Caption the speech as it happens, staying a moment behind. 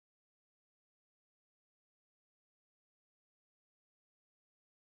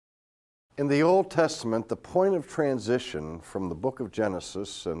In the Old Testament, the point of transition from the book of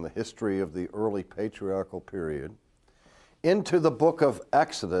Genesis and the history of the early patriarchal period into the book of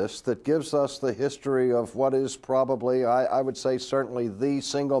Exodus that gives us the history of what is probably, I would say certainly the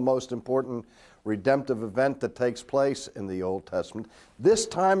single most important redemptive event that takes place in the Old Testament. This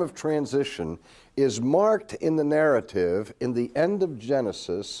time of transition is marked in the narrative in the end of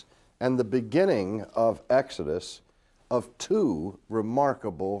Genesis and the beginning of Exodus of two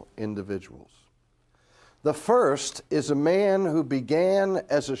remarkable individuals. The first is a man who began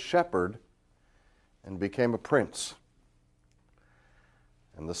as a shepherd and became a prince.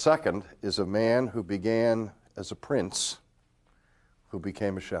 And the second is a man who began as a prince who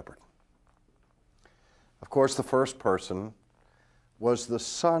became a shepherd. Of course, the first person was the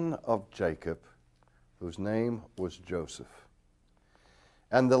son of Jacob, whose name was Joseph.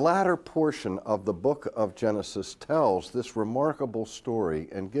 And the latter portion of the book of Genesis tells this remarkable story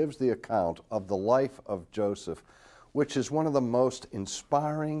and gives the account of the life of Joseph, which is one of the most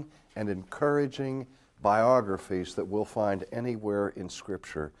inspiring and encouraging biographies that we'll find anywhere in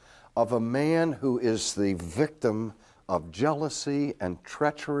Scripture, of a man who is the victim of jealousy and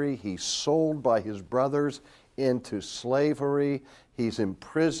treachery. He's sold by his brothers into slavery. He's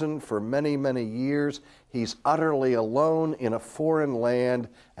imprisoned for many, many years. He's utterly alone in a foreign land,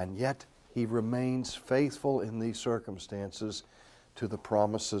 and yet he remains faithful in these circumstances to the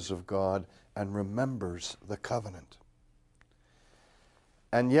promises of God and remembers the covenant.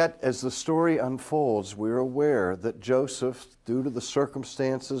 And yet, as the story unfolds, we're aware that Joseph, due to the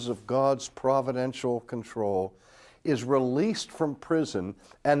circumstances of God's providential control, is released from prison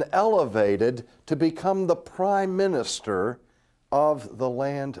and elevated to become the prime minister of the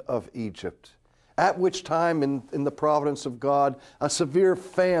land of Egypt. At which time, in the providence of God, a severe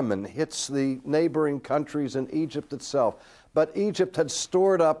famine hits the neighboring countries and Egypt itself. But Egypt had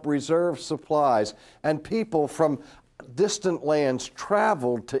stored up reserve supplies, and people from distant lands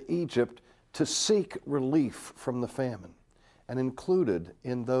traveled to Egypt to seek relief from the famine. And included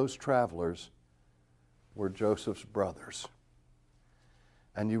in those travelers were Joseph's brothers.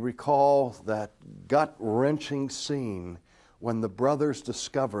 And you recall that gut-wrenching scene when the brothers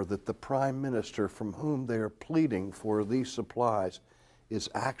discover that the prime minister from whom they are pleading for these supplies is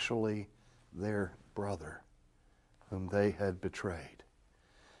actually their brother, whom they had betrayed.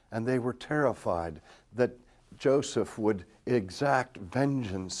 And they were terrified that Joseph would exact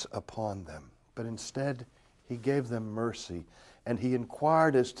vengeance upon them. But instead, he gave them mercy, and he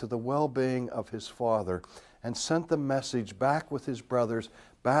inquired as to the well-being of his father and sent the message back with his brothers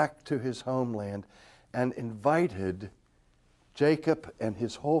back to his homeland and invited Jacob and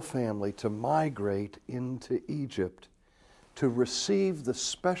his whole family to migrate into Egypt to receive the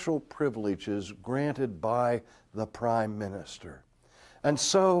special privileges granted by the prime minister. And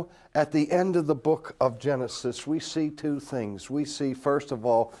so, at the end of the book of Genesis, we see two things. We see, first of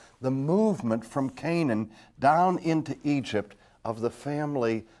all, the movement from Canaan down into Egypt of the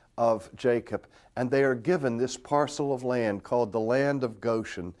family of Jacob. And they are given this parcel of land called the land of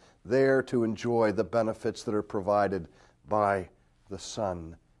Goshen, there to enjoy the benefits that are provided by the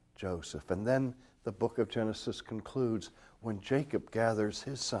son Joseph. And then the book of Genesis concludes when Jacob gathers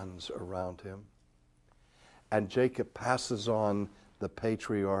his sons around him, and Jacob passes on the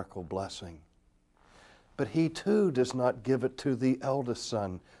patriarchal blessing. But he too does not give it to the eldest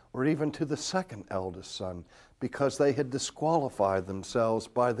son or even to the second eldest son, because they had disqualified themselves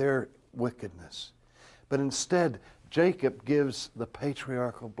by their wickedness. But instead, Jacob gives the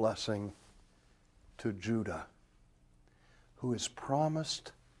patriarchal blessing to Judah, who is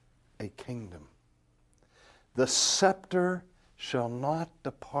promised a kingdom. The scepter shall not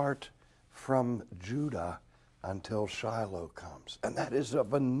depart from Judah until Shiloh comes. And that is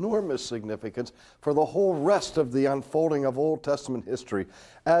of enormous significance for the whole rest of the unfolding of Old Testament history,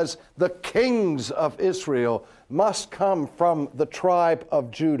 as the kings of Israel must come from the tribe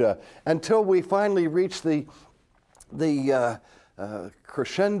of Judah until we finally reach the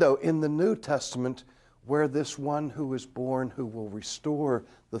crescendo in the New Testament, where this one who is born who will restore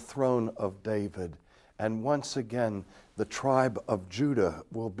the throne of David. And once again, the tribe of Judah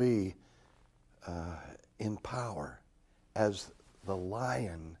will be in power as the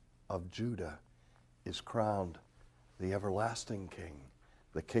Lion of Judah is crowned the everlasting King,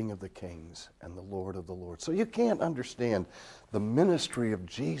 the King of the kings and the Lord of the lords. So you can't understand the ministry of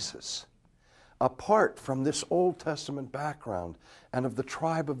Jesus apart from this Old Testament background and of the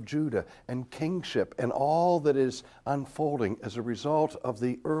tribe of Judah and kingship and all that is unfolding as a result of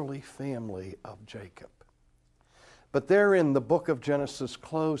the early family of Jacob. But therein the book of Genesis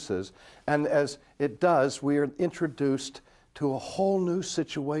closes, and as it does, we are introduced to a whole new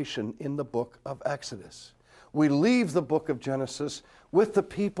situation in the book of Exodus. We leave the book of Genesis with the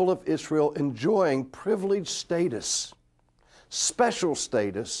people of Israel enjoying privileged status, special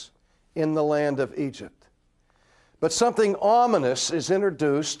status in the land of Egypt. But something ominous is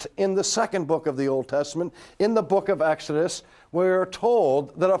introduced in the second book of the Old Testament, in the book of Exodus. We are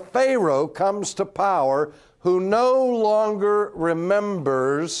told that a Pharaoh comes to power who no longer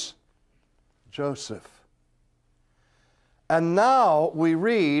remembers Joseph. And now we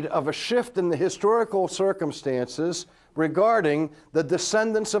read of a shift in the historical circumstances regarding the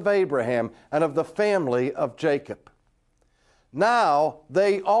descendants of Abraham and of the family of Jacob. Now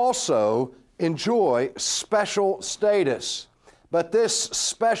they also enjoy special status, but this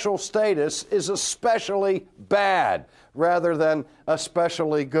special status is especially bad rather than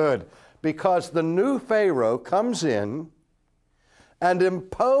especially good, because the new Pharaoh comes in and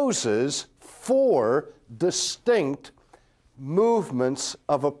imposes 4 distinct movements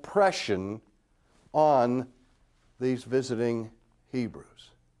of oppression on these visiting Hebrews.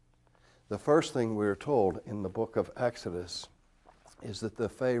 The first thing we're told in the book of Exodus is that the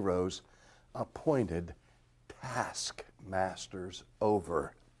Pharaohs appointed taskmasters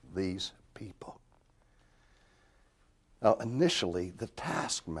over these people. Now, initially, the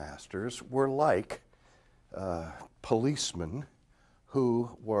taskmasters were like policemen who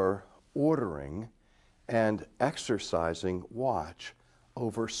were ordering and exercising watch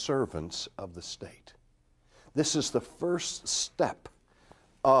over servants of the state. This is the first step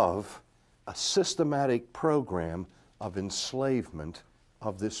of a systematic program of enslavement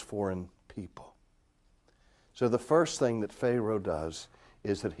of this foreign people. So the first thing that Pharaoh does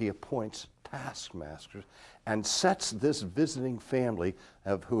is that he appoints taskmasters and sets this visiting family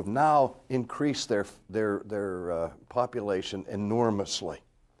who have now increased their population enormously.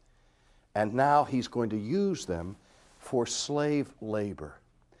 And now he's going to use them for slave labor,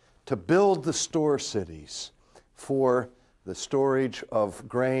 to build the store cities for the storage of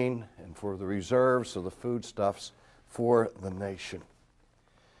grain and for the reserves of the foodstuffs for the nation.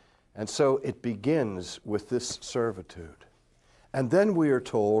 And so it begins with this servitude. And then we are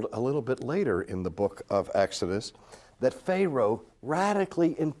told a little bit later in the book of Exodus that Pharaoh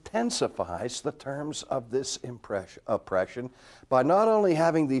radically intensifies the terms of this oppression by not only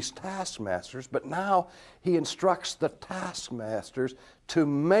having these taskmasters, but now he instructs the taskmasters to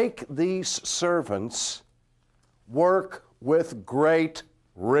make these servants work with great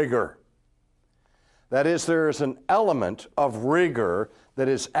rigor. That is, there is an element of rigor that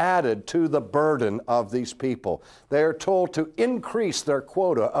is added to the burden of these people. They are told to increase their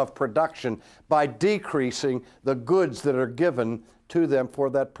quota of production by decreasing the goods that are given to them for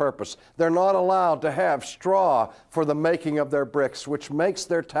that purpose. They're not allowed to have straw for the making of their bricks, which makes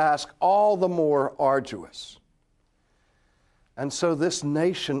their task all the more arduous. And so this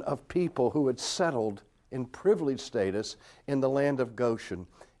nation of people who had settled in privileged status in the land of Goshen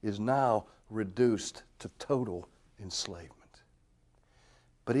is now reduced to total enslavement.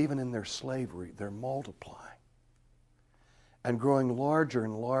 But even in their slavery, they're multiplying and growing larger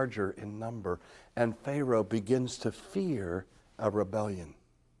and larger in number, and Pharaoh begins to fear a rebellion.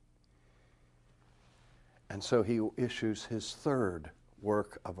 And so he issues his third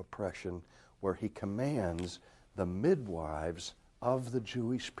work of oppression, where he commands the midwives of the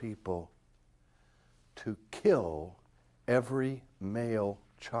Jewish people to kill every male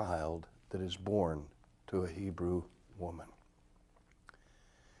child that is born to a Hebrew woman.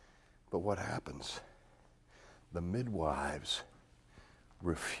 But what happens? The midwives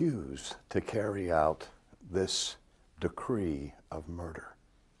refuse to carry out this decree of murder.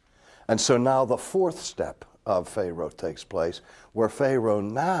 And so now the fourth step of Pharaoh takes place, where Pharaoh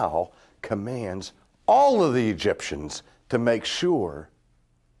now commands all of the Egyptians to make sure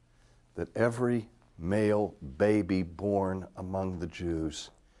that every male baby born among the Jews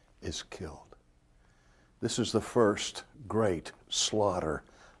is killed. This is the first great slaughter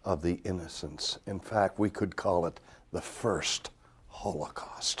of the innocents. In fact, we could call it the first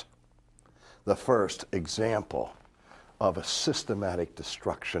Holocaust, the first example of a systematic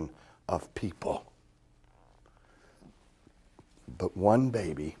destruction of people. But one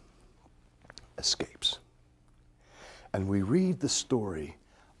baby escapes. And we read the story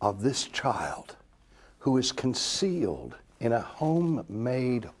of this child who is concealed in a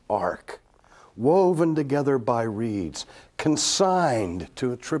homemade ark, woven together by reeds, consigned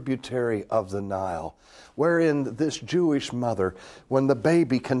to a tributary of the Nile, wherein this Jewish mother, when the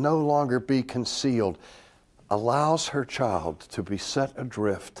baby can no longer be concealed, allows her child to be set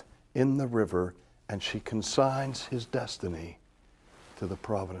adrift in the river, and she consigns his destiny to the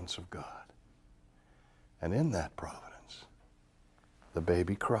providence of God. And in that providence, the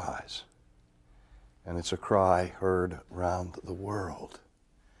baby cries. And it's a cry heard round the world.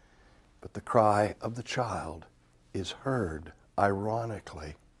 But the cry of the child is heard,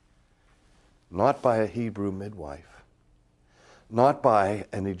 ironically, not by a Hebrew midwife, not by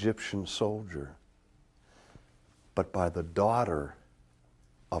an Egyptian soldier, but by the daughter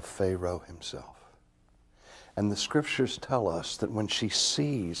of Pharaoh himself. And the scriptures tell us that when she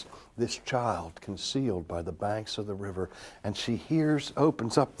sees this child concealed by the banks of the river, and she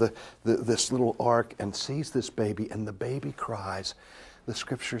opens up this little ark and sees this baby, and the baby cries, the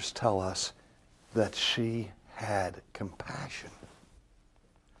scriptures tell us that she had compassion.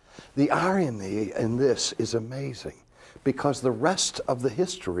 The irony in this is amazing, because the rest of the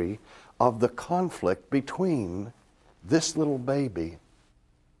history of the conflict between this little baby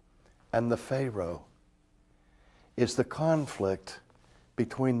and the Pharaoh is the conflict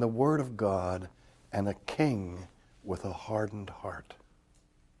between the Word of God and a king with a hardened heart.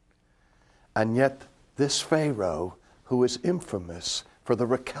 And yet this Pharaoh, who is infamous for the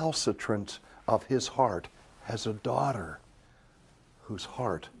recalcitrance of his heart, has a daughter whose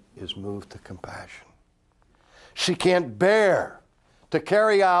heart is moved to compassion. She can't bear to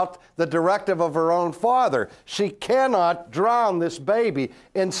carry out the directive of her own father. She cannot drown this baby.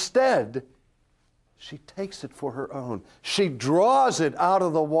 Instead, she takes it for her own. She draws it out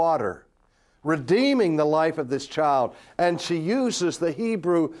of the water, redeeming the life of this child. And she uses the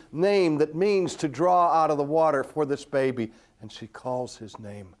Hebrew name that means to draw out of the water for this baby. And she calls his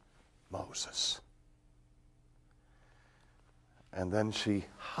name Moses. And then she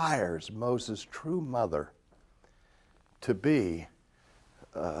hires Moses' true mother to be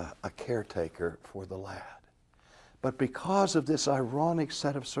a caretaker for the lad. But because of this ironic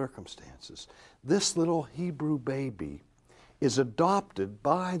set of circumstances, this little Hebrew baby is adopted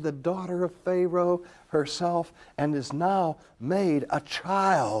by the daughter of Pharaoh herself and is now made a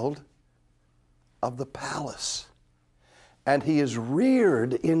child of the palace. And he is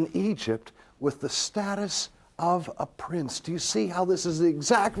reared in Egypt with the status of a prince. Do you see how this is the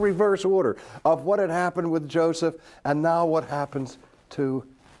exact reverse order of what had happened with Joseph and now what happens to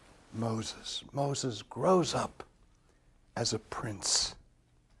Moses? Moses grows up as a prince,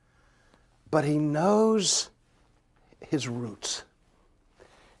 but he knows his roots.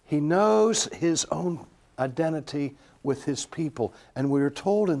 He knows his own identity with his people. And we are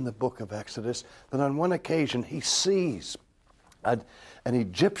told in the book of Exodus that on one occasion he sees an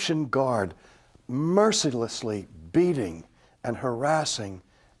Egyptian guard mercilessly beating and harassing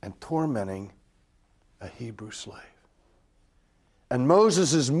and tormenting a Hebrew slave. And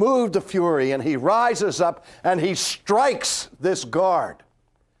Moses is moved to fury, and he rises up and he strikes this guard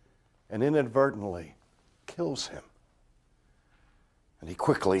and inadvertently kills him. And he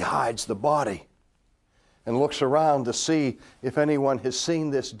quickly hides the body and looks around to see if anyone has seen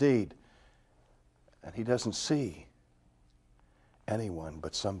this deed. And he doesn't see anyone,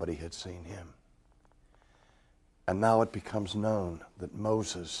 but somebody had seen him. And now it becomes known that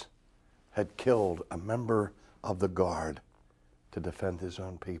Moses had killed a member of the guard to defend his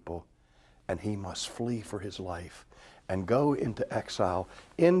own people, and he must flee for his life and go into exile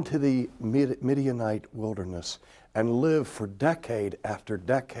into the Midianite wilderness and live for decade after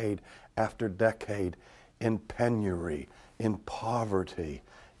decade after decade in penury, in poverty,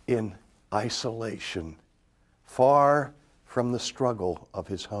 in isolation, far from the struggle of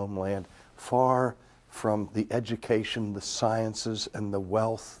his homeland, far from the education, the sciences, and the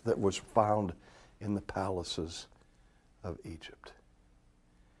wealth that was found in the palaces of Egypt.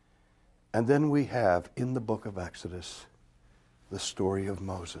 And then we have in the book of Exodus the story of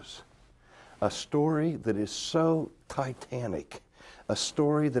Moses, a story that is so titanic, a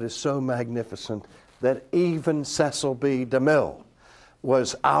story that is so magnificent that even Cecil B. DeMille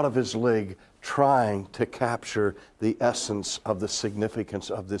was out of his league trying to capture the essence of the significance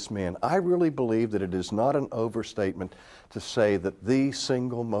of this man. I really believe that it is not an overstatement to say that the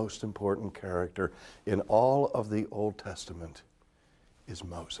single most important character in all of the Old Testament is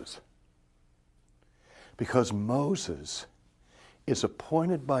Moses. Because Moses is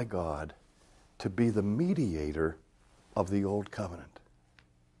appointed by God to be the mediator of the Old Covenant.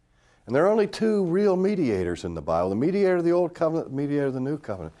 And there are only two real mediators in the Bible, the mediator of the Old Covenant, the mediator of the New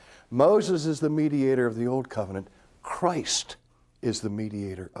Covenant. Moses is the mediator of the Old Covenant. Christ is the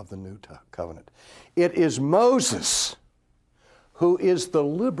mediator of the New Covenant. It is Moses who is the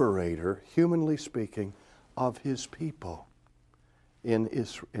liberator, humanly speaking, of his people in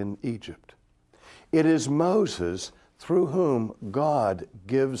Egypt. It is Moses through whom God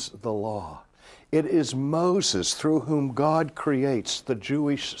gives the law. It is Moses through whom God creates the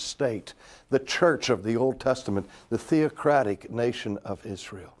Jewish state, the church of the Old Testament, the theocratic nation of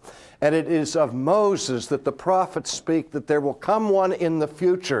Israel. And it is of Moses that the prophets speak that there will come one in the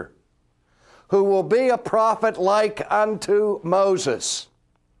future who will be a prophet like unto Moses,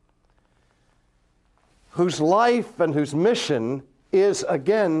 whose life and whose mission is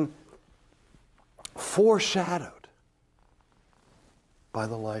again foreshadowed by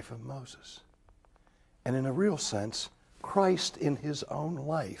the life of Moses. And in a real sense, Christ in his own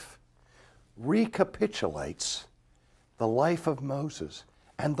life recapitulates the life of Moses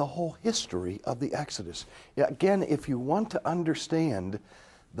and the whole history of the Exodus. Again, if you want to understand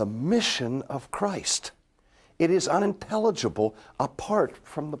the mission of Christ, it is unintelligible apart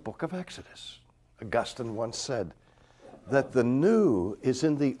from the book of Exodus. Augustine once said that the new is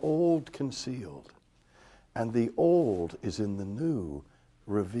in the old concealed, and the old is in the new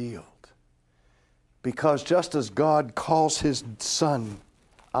revealed. Because just as God calls his son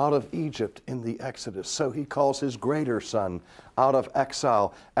out of Egypt in the Exodus, so he calls his greater son out of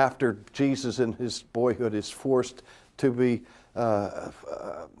exile after Jesus in his boyhood is forced to be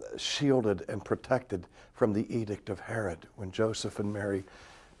shielded and protected from the edict of Herod when Joseph and Mary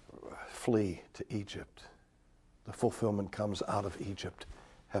flee to Egypt. The fulfillment comes out of Egypt.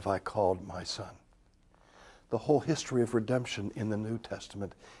 Have I called my son? The whole history of redemption in the New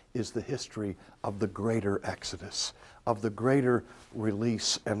Testament is the history of the greater Exodus, of the greater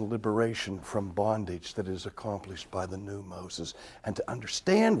release and liberation from bondage that is accomplished by the new Moses. And to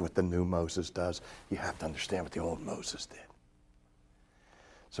understand what the new Moses does, you have to understand what the old Moses did.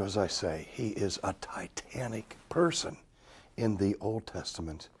 So as I say, he is a titanic person in the Old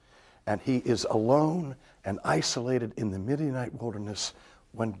Testament, and he is alone and isolated in the Midianite wilderness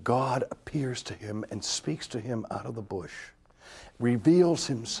when God appears to him and speaks to him out of the bush, reveals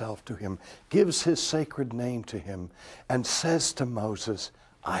himself to him, gives his sacred name to him, and says to Moses,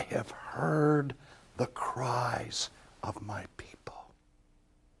 I have heard the cries of my people.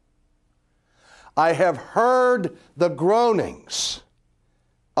 I have heard the groanings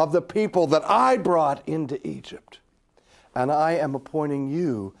of the people that I brought into Egypt, and I am appointing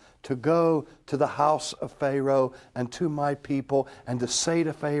you to go to the house of Pharaoh and to my people, and to say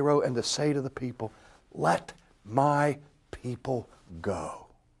to Pharaoh and to say to the people, let my people go.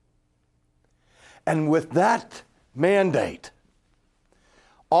 And with that mandate,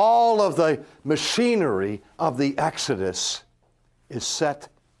 all of the machinery of the Exodus is set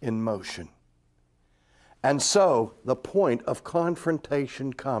in motion. And so the point of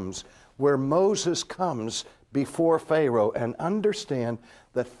confrontation comes where Moses comes before Pharaoh, and understand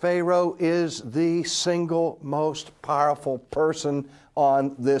that Pharaoh is the single most powerful person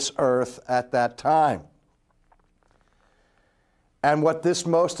on this earth at that time. And what this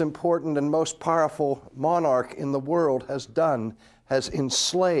most important and most powerful monarch in the world has done has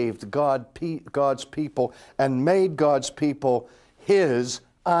enslaved God's people and made God's people his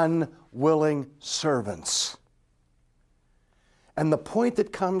unwilling servants. And the point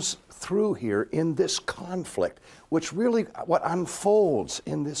that comes through here in this conflict, which really what unfolds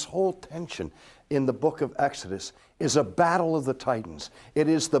in this whole tension in the book of Exodus, is a battle of the titans. It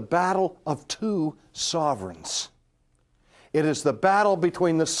is the battle of two sovereigns. It is the battle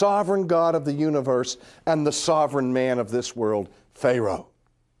between the sovereign God of the universe and the sovereign man of this world, Pharaoh.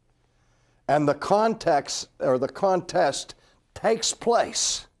 And the context or the contest takes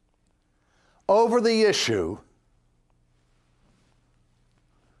place over the issue,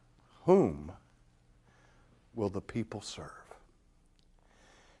 whom will the people serve?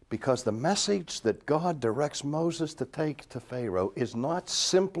 Because the message that God directs Moses to take to Pharaoh is not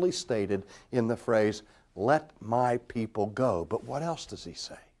simply stated in the phrase, let my people go. But what else does he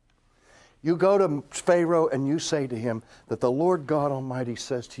say? You go to Pharaoh and you say to him that the Lord God Almighty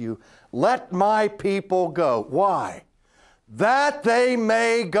says to you, let my people go. Why? That they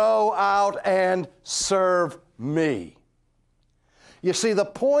may go out and serve me. You see, the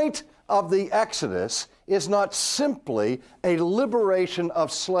point of the Exodus is not simply a liberation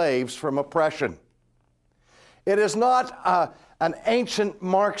of slaves from oppression. It is not an ancient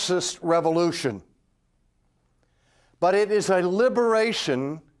Marxist revolution, but it is a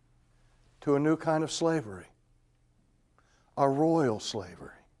liberation to a new kind of slavery, a royal slavery,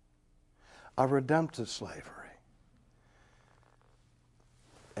 a redemptive slavery.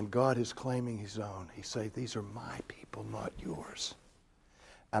 And God is claiming his own. He says, these are my people, not yours.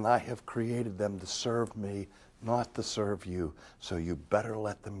 And I have created them to serve me, not to serve you. So you better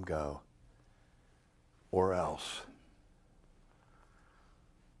let them go, or else.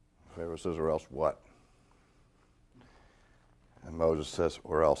 Pharaoh says, or else what? And Moses says,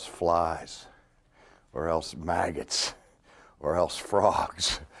 or else flies or else maggots, or else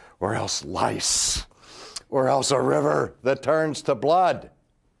frogs, or else lice, or else a river that turns to blood.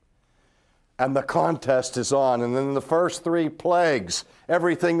 And the contest is on. And then the first three plagues,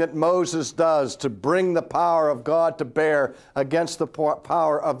 everything that Moses does to bring the power of God to bear against the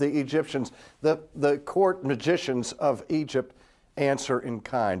power of the Egyptians, the court magicians of Egypt answer in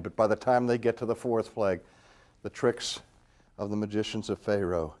kind. But by the time they get to the fourth plague, the tricks of the magicians of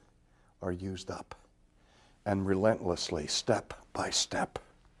Pharaoh are used up. And relentlessly, step by step,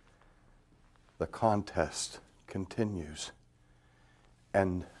 the contest continues.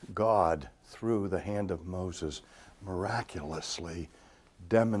 And God, through the hand of Moses, miraculously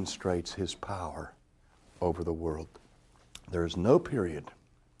demonstrates his power over the world. There is no period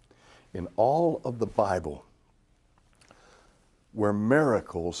in all of the Bible where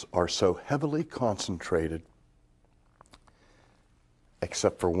miracles are so heavily concentrated,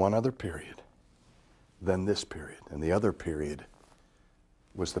 except for one other period, than this period. And the other period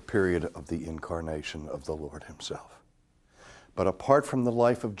was the period of the incarnation of the Lord himself. But apart from the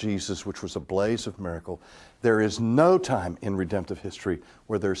life of Jesus, which was a blaze of miracle, there is no time in redemptive history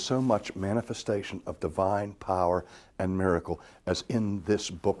where there's so much manifestation of divine power and miracle as in this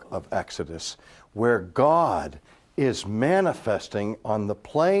book of Exodus, where God is manifesting on the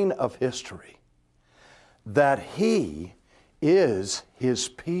plane of history that he is his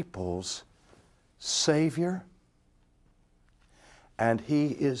people's Savior and he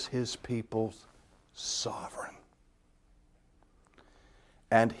is his people's sovereign.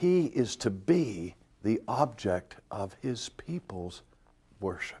 And he is to be the object of his people's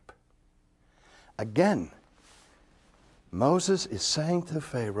worship. Again, Moses is saying to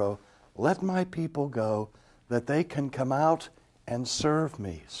Pharaoh, let my people go that they can come out and serve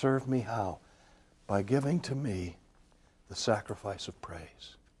me. Serve me how? By giving to me the sacrifice of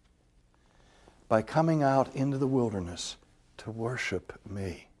praise. By coming out into the wilderness to worship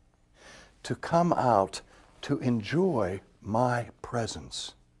me. To come out to enjoy my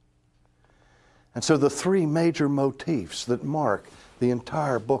presence. And so the three major motifs that mark the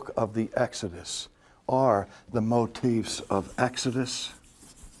entire book of the Exodus are the motifs of Exodus,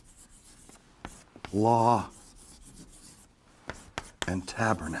 law, and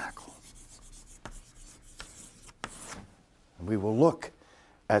tabernacle. And we will look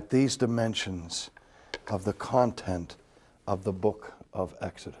at these dimensions of the content of the book of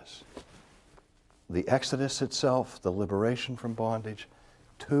Exodus. The Exodus itself, the liberation from bondage,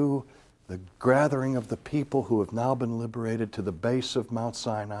 to the gathering of the people who have now been liberated to the base of Mount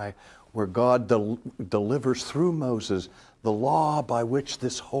Sinai, where God delivers through Moses the law by which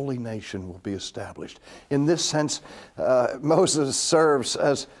this holy nation will be established. In this sense, Moses serves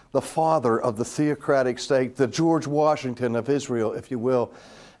as the father of the theocratic state, the George Washington of Israel, if you will,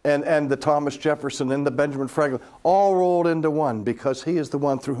 and the Thomas Jefferson and the Benjamin Franklin, all rolled into one, because he is the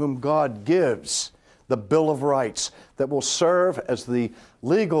one through whom God gives the Bill of Rights that will serve as the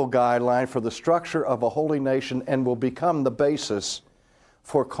legal guideline for the structure of a holy nation and will become the basis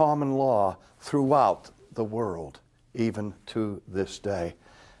for common law throughout the world, even to this day.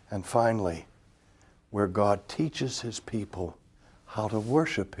 And finally, where God teaches his people how to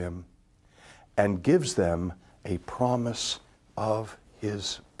worship him and gives them a promise of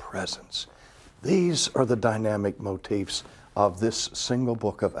his presence. These are the dynamic motifs of this single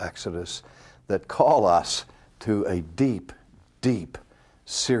book of Exodus that call us to a deep, deep,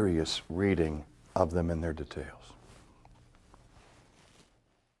 serious reading of them in their details.